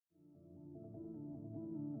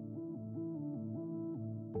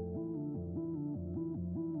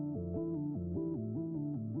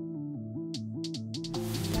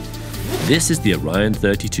This is the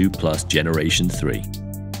Orion32 Generation 3.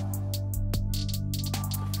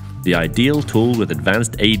 The ideal tool with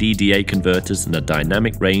advanced ADAT converters and a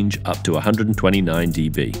dynamic range up to 129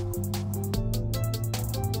 dB.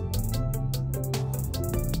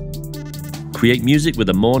 Create music with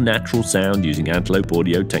a more natural sound using Antelope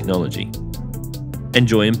audio technology.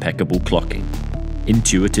 Enjoy impeccable clocking,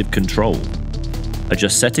 intuitive control.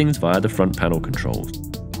 Adjust settings via the front panel controls.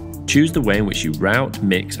 Choose the way in which you route,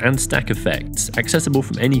 mix, and stack effects, accessible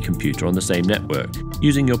from any computer on the same network,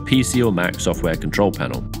 using your PC or Mac software control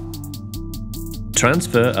panel.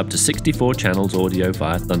 Transfer up to 64 channels audio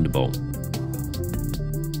via Thunderbolt.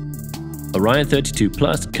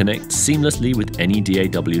 Orion32 connects seamlessly with any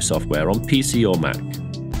DAW software on PC or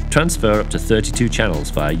Mac. Transfer up to 32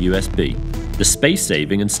 channels via USB. The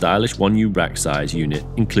space-saving and stylish 1U rack size unit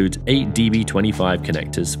includes 8 DB25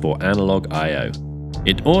 connectors for analog I/O.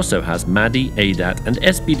 It also has MADI, ADAT, and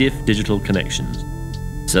PDIF digital connections.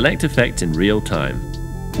 Select effects in real time.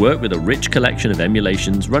 Work with a rich collection of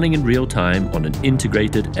emulations running in real time on an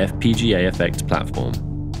integrated FPGA effects platform.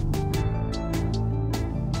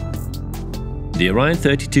 The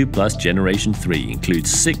Orion32 Generation 3 includes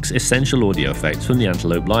 6 essential audio effects from the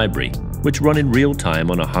Antelope library, which run in real time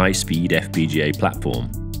on a high-speed FPGA platform.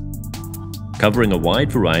 Covering a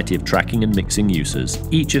wide variety of tracking and mixing uses,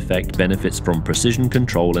 each effect benefits from precision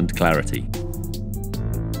control and clarity.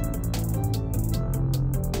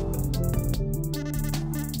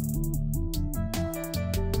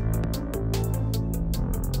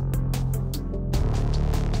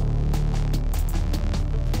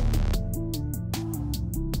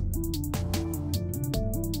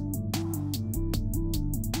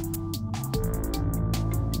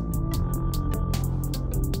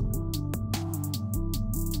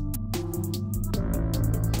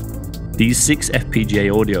 These 6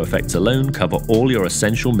 FPGA audio effects alone cover all your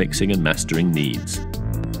essential mixing and mastering needs.